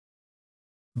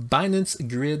Binance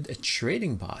Grid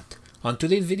Trading Bot. On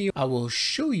today's video, I will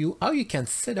show you how you can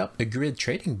set up a grid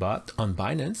trading bot on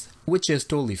Binance, which is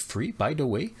totally free, by the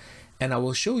way. And I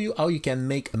will show you how you can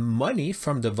make money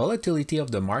from the volatility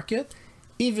of the market,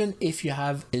 even if you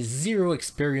have zero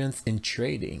experience in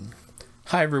trading.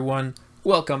 Hi everyone,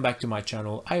 welcome back to my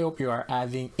channel. I hope you are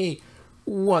having a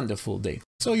wonderful day.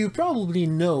 So you probably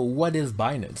know what is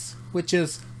Binance, which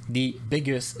is the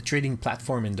biggest trading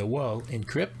platform in the world in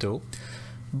crypto.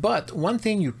 But one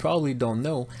thing you probably don't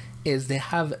know is they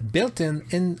have built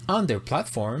in on their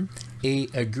platform a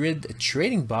grid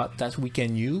trading bot that we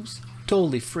can use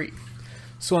totally free.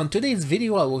 So on today's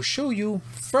video, I will show you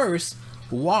first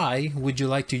why would you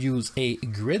like to use a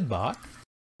grid bot,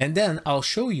 and then I'll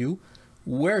show you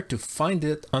where to find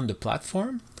it on the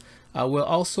platform. I will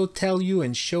also tell you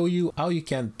and show you how you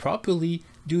can properly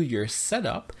do your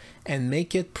setup and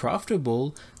make it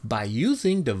profitable by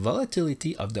using the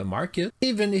volatility of the market,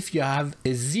 even if you have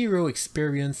zero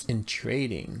experience in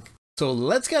trading. So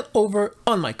let's get over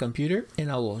on my computer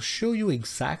and I will show you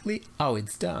exactly how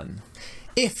it's done.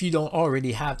 If you don't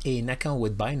already have an account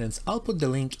with Binance, I'll put the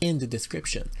link in the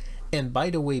description. And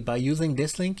by the way, by using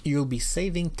this link, you'll be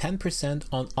saving 10%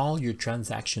 on all your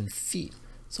transaction fee.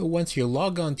 So once you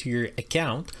log on to your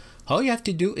account, all you have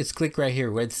to do is click right here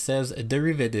where it says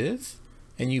derivative,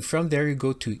 and from there you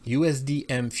go to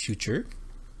USDM future.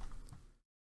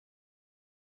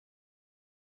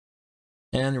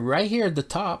 And right here at the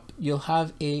top, you'll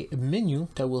have a menu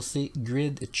that will say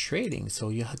grid trading. So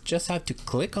you just have to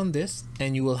click on this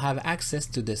and you will have access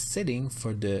to the setting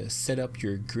for the set up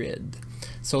your grid.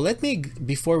 So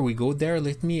before we go there,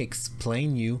 let me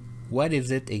explain you what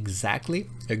is it exactly,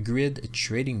 a grid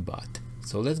trading bot.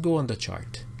 So let's go on the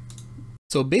chart.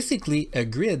 So basically a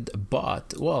grid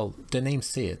bot, well, the name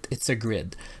say it, it's a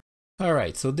grid. All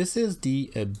right, so this is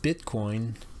the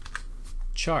Bitcoin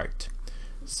chart.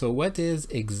 So what is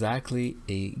exactly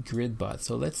a grid bot?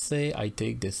 So let's say I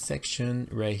take this section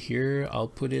right here, I'll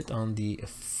put it on the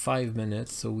 5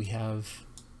 minutes so we have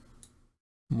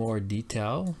more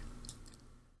detail.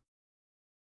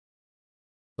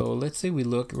 So let's say we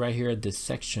look right here at this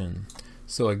section.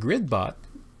 So a grid bot,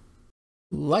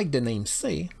 like the name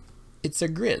say, it's a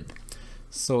grid.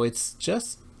 So it's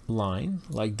just line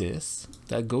like this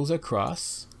that goes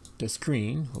across the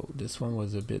screen. Oh, this one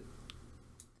was a bit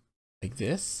like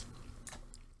this.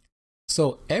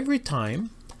 So every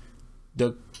time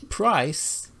the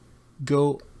price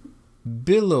go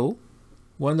below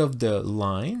one of the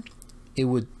line, it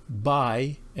would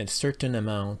buy a certain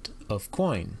amount of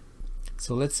coin.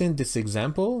 So let's say in this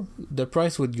example, the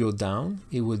price would go down,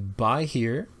 it would buy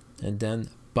here and then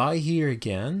buy here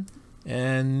again,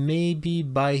 and maybe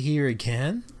buy here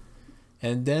again,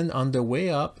 and then on the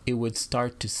way up it would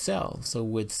start to sell. So it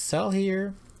would sell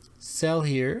here,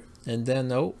 and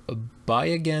then buy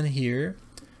again here,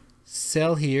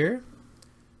 sell here,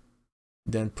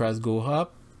 then price go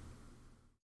up,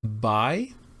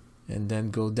 buy, and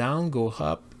then go down, go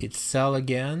up, it sell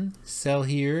again, sell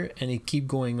here, and it keep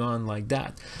going on like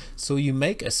that. So you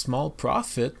make a small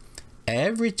profit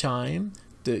every time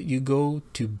that you go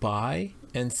to buy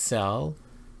and sell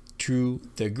through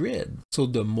the grid. So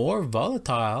the more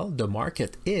volatile the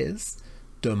market is,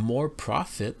 the more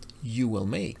profit you will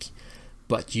make.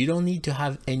 But you don't need to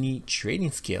have any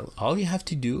trading skill. All you have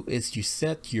to do is you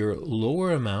set your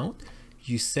lower amount,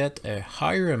 you set a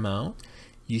higher amount,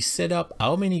 you set up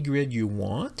how many grid you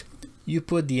want, you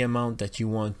put the amount that you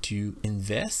want to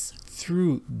invest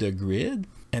through the grid,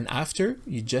 and after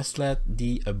you just let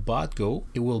the bot go,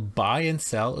 it will buy and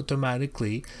sell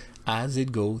automatically as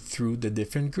it goes through the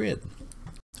different grid.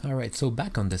 All right, so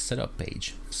back on the setup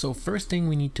page. So first thing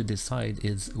we need to decide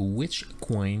is which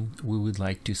coin we would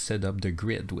like to set up the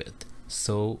grid with.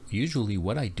 So usually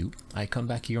what I do, I come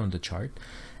back here on the chart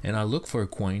and I look for a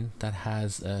coin that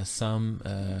has some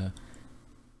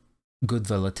good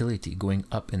volatility going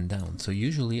up and down. So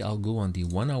usually I'll go on the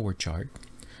 1 hour chart,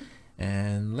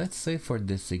 and let's say for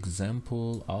this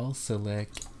example, I'll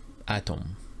select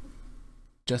Atom,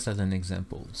 just as an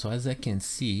example. So as I can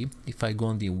see, if I go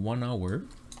on the 1 hour,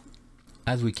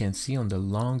 as we can see on the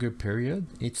longer period,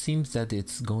 it seems that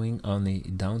it's going on a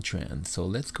downtrend. So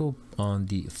let's go on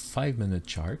the 5 minute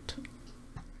chart.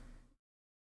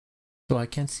 So I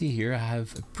can see here I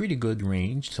have a pretty good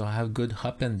range, so I have good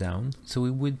up and down. So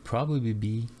it would probably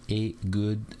be a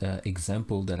good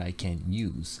example that I can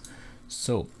use.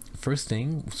 So first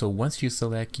thing, so once you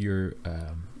select your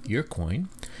coin,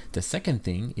 the second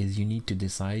thing is you need to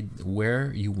decide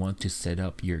where you want to set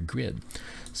up your grid.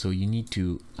 So you need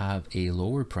to have a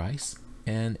lower price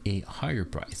and a higher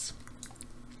price.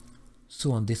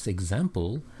 So on this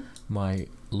example, my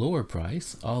lower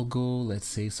price, I'll go, let's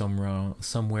say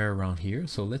somewhere around here.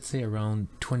 So let's say around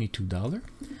 $22,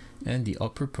 and the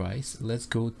upper price, let's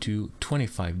go to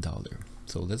 $25.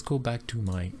 So let's go back to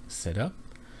my setup.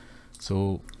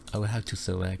 So I will have to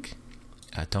select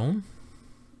Atom,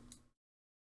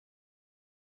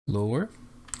 lower,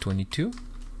 22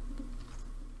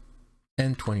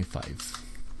 and 25,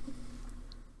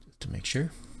 just to make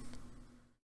sure.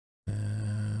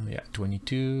 Yeah,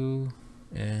 22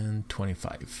 and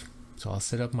 25. So I'll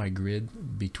set up my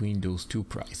grid between those two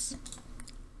prices.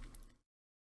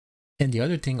 And the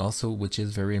other thing also, which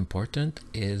is very important,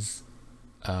 is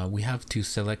we have to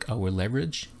select our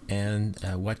leverage and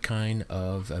what kind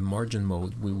of margin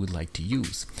mode we would like to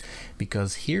use,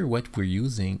 because here what we're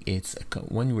using, it's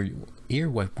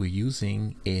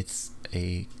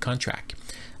a contract,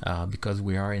 because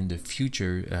we are in the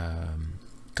future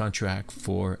contract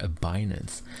for a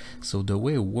Binance. So the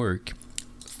way it works,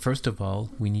 first of all,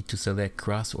 we need to select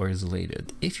cross or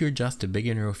isolated. If you're just a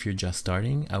beginner, or if you're just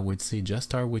starting, I would say just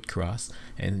start with cross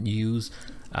and use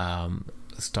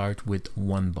start with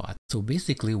one bot. So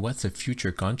basically, what's a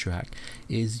future contract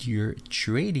is you're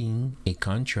trading a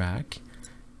contract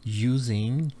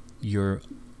using your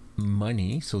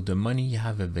money, so the money you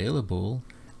have available,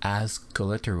 as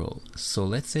collateral. So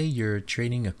let's say you're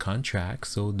trading a contract,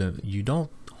 so you don't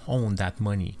own that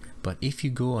money, but if you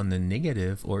go on the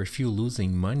negative, or if you're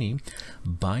losing money,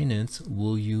 Binance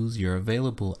will use your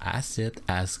available asset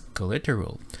as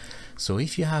collateral. So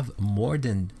if you have more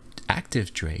than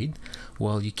active trade,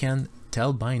 well, you can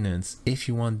tell Binance if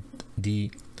you want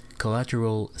the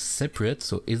collateral separate,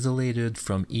 so isolated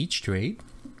from each trade,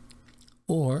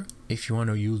 or if you want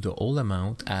to use the whole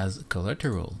amount as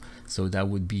collateral, so that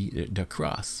would be the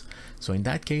cross. So in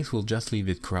that case, we'll just leave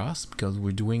it cross, because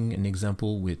we're doing an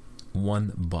example with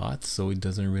one bot, so it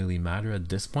doesn't really matter at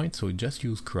this point. So just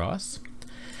use cross,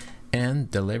 and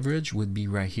the leverage would be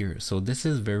right here. So this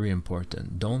is very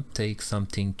important. Don't take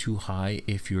something too high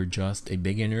if you're just a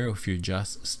beginner, or if you're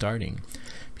just starting,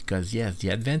 because yes, the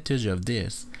advantage of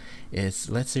this is,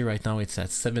 let's say right now it's at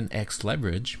 7x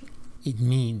leverage. It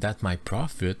means that my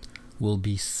profit will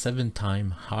be 7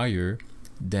 times higher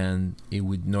than it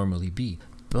would normally be.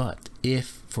 But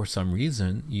if for some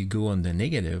reason you go on the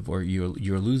negative, or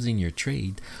you're losing your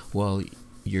trade, well,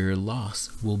 your loss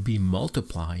will be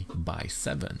multiplied by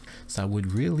 7. So I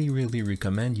would really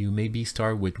recommend you maybe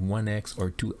start with 1x or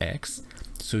 2x,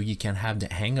 so you can have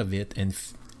the hang of it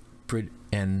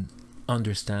and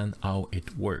understand how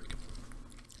it works.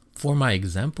 For my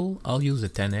example, I'll use a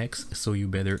 10x, so you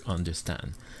better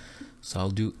understand. So I'll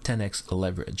do 10x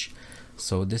leverage.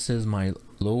 So this is my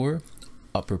lower,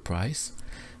 upper price.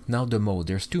 Now the mode,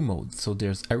 there's two modes. So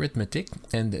there's arithmetic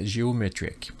and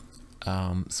geometric.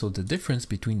 So the difference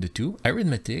between the two,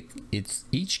 arithmetic, it's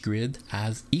each grid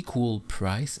has equal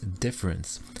price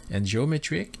difference, and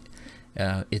geometric,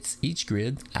 it's each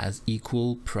grid has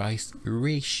equal price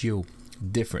ratio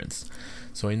difference.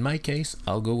 So in my case,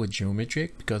 I'll go with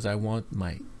geometric, because I want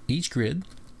each grid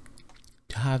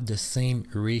to have the same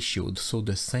ratio, so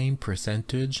the same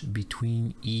percentage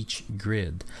between each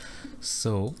grid.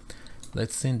 So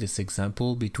let's say in this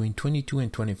example, between $22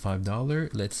 and $25,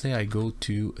 let's say I go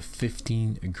to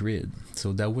 15 grid.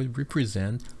 So that would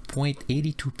represent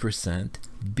 0.82%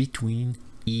 between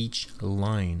each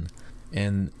line.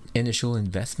 And initial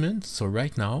investment, so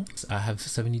right now I have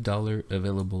 $70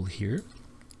 available here.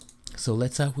 So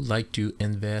let's say I would like to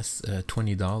invest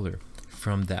 $20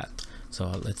 from that. So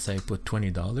let's say I put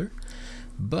 $20,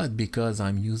 but because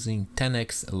I'm using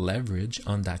 10x leverage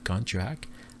on that contract,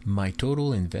 my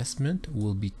total investment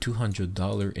will be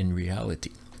 $200 in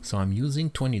reality. So I'm using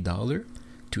 $20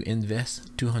 to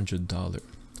invest $200.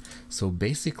 So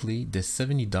basically the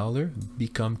 $70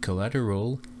 become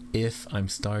collateral if I'm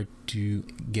start to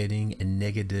getting a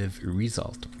negative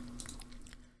result.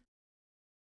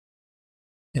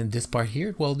 And this part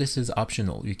here, well, this is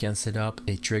optional. You can set up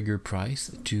a trigger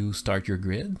price to start your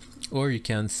grid, or you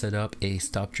can set up a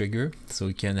stop trigger, so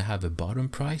you can have a bottom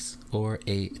price or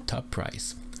a top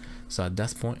price. So at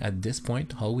this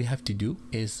point, all we have to do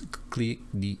is click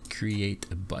the create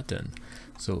button.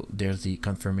 So there's the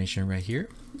confirmation right here.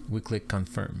 We click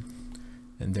confirm,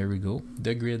 and there we go.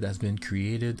 The grid has been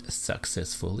created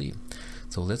successfully.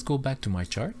 So let's go back to my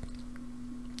chart,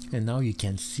 and now you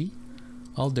can see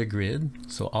all the grid,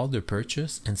 so all the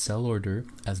purchase and sell order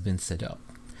has been set up.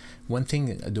 One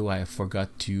thing though I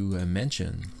forgot to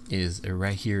mention is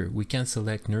right here, we can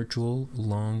select neutral,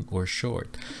 long, or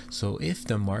short. So if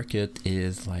the market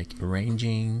is like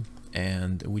ranging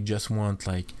and we just want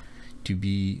like to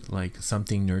be like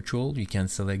something neutral, you can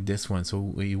select this one.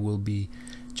 So it will be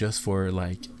just for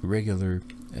like regular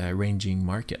ranging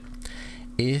market.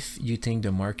 If you think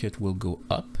the market will go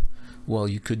up, well,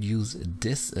 you could use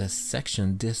this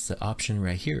section, this option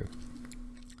right here.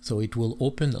 So it will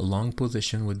open a long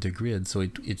position with the grid. So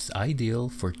it's ideal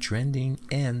for trending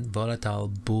and volatile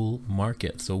bull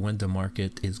market. So when the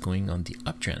market is going on the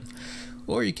uptrend,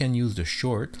 or you can use the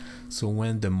short. So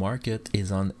when the market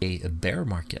is on a bear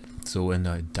market, so in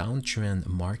a downtrend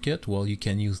market, well, you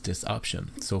can use this option.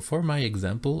 So for my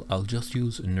example, I'll just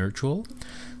use neutral.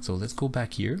 So let's go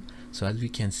back here. So as we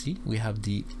can see, we have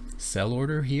the sell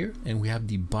order here and we have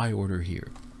the buy order here.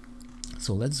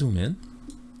 So let's zoom in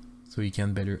so you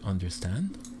can better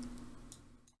understand.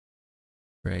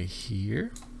 Right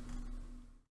here.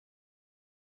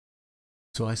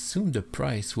 So I assume the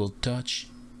price will touch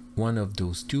one of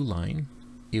those two lines,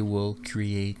 it will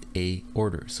create a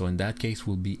order. So in that case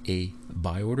will be a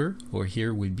buy order, or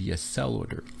here would be a sell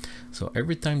order. So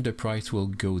every time the price will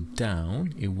go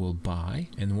down, it will buy,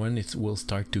 and when it will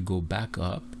start to go back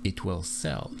up, it will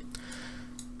sell.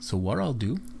 So what I'll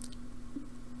do,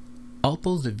 I'll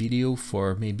pause the video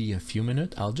for maybe a few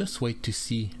minutes. I'll just wait to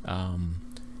see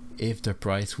if the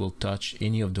price will touch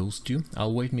any of those two.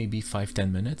 I'll wait maybe 5-10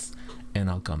 minutes and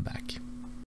I'll come back.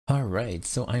 All right,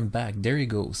 so I'm back. There you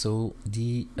go. So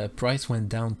the price went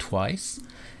down twice,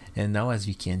 and now as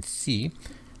you can see,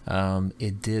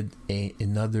 it did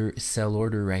another sell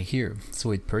order right here.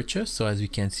 So it purchased. So as you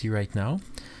can see right now,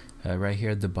 right here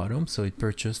at the bottom, so it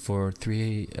purchased for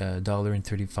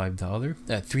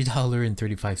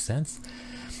 $3.35,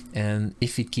 and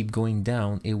if it keep going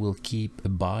down, it will keep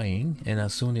buying, and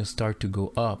as soon as it start to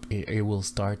go up, it will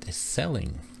start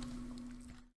selling.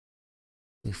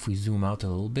 If we zoom out a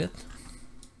little bit,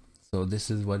 so this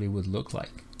is what it would look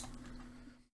like.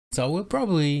 So I will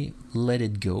probably let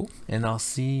it go, and I'll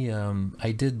see.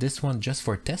 I did this one just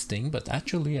for testing, but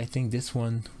actually I think this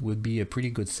one would be a pretty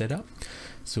good setup.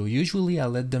 So usually I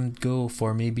let them go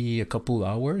for maybe a couple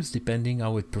hours depending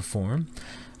how it perform,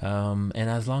 and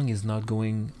as long as not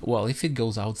going, well, if it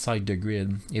goes outside the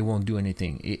grid, it won't do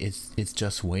anything. It's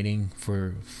just waiting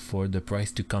for the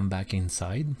price to come back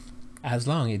inside. As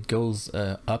long as it goes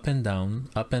up and down,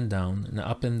 up and down, and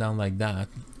up and down like that,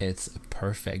 it's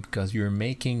perfect because you're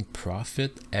making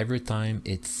profit every time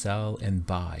it sell and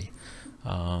buy.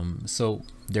 So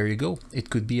there you go.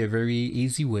 It could be a very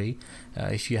easy way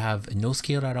if you have no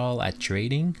skill at all at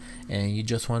trading and you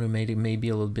just want to make it maybe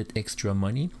a little bit extra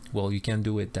money. Well, you can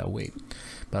do it that way.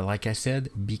 But like I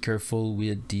said, be careful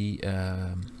with the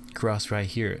cross right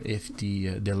here. If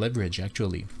the leverage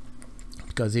actually,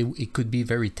 because it could be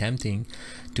very tempting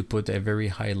to put a very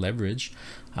high leverage,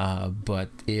 but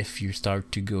if you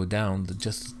start to go down,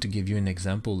 just to give you an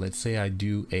example, let's say I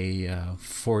do a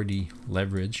 40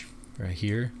 leverage right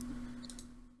here,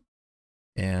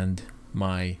 and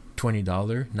my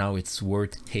 $20, now it's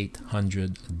worth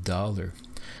 $800.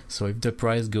 So if the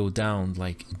price go down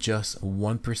like just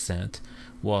 1%,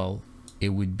 well, it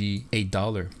would be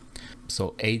 $8.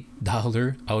 So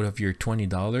 $8 out of your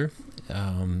 $20,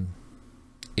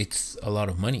 it's a lot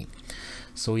of money.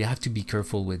 So you have to be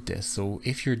careful with this. So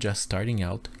if you're just starting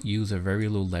out, use a very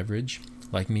low leverage,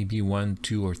 like maybe 1,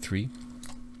 2, or 3,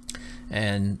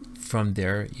 and from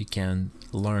there you can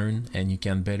learn and you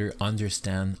can better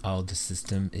understand how the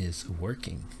system is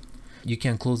working. You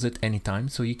can close it anytime,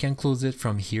 so you can close it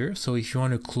from here. So if you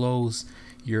want to close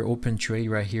your open trade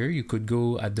right here, you could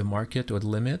go at the market or the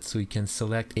limit, so you can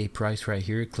select a price right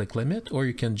here, click limit, or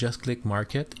you can just click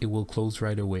market, it will close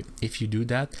right away. If you do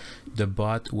that, the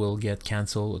bot will get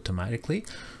canceled automatically.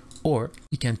 Or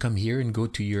you can come here and go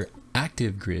to your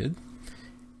active grid,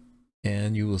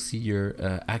 and you will see your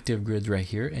active grid right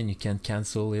here, and you can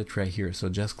cancel it right here. So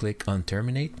just click on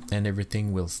terminate and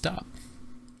everything will stop.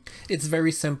 It's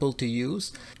very simple to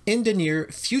use. In the near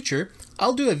future,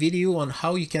 I'll do a video on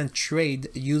how you can trade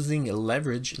using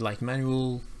leverage, like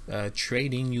manual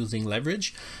trading using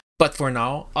leverage. But for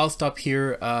now, I'll stop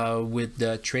here with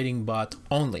the trading bot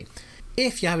only.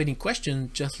 If you have any questions,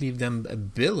 just leave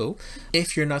them below.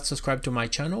 If you're not subscribed to my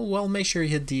channel, well, make sure you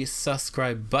hit the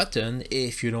subscribe button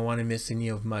if you don't want to miss any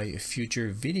of my future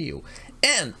video.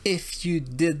 And if you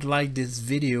did like this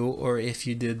video, or if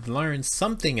you did learn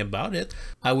something about it,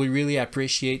 I would really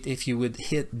appreciate if you would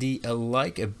hit the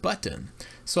like button.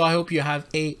 So I hope you have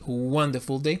a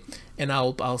wonderful day, and I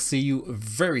hope I'll see you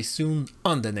very soon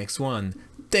on the next one.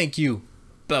 Thank you.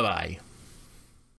 Bye-bye.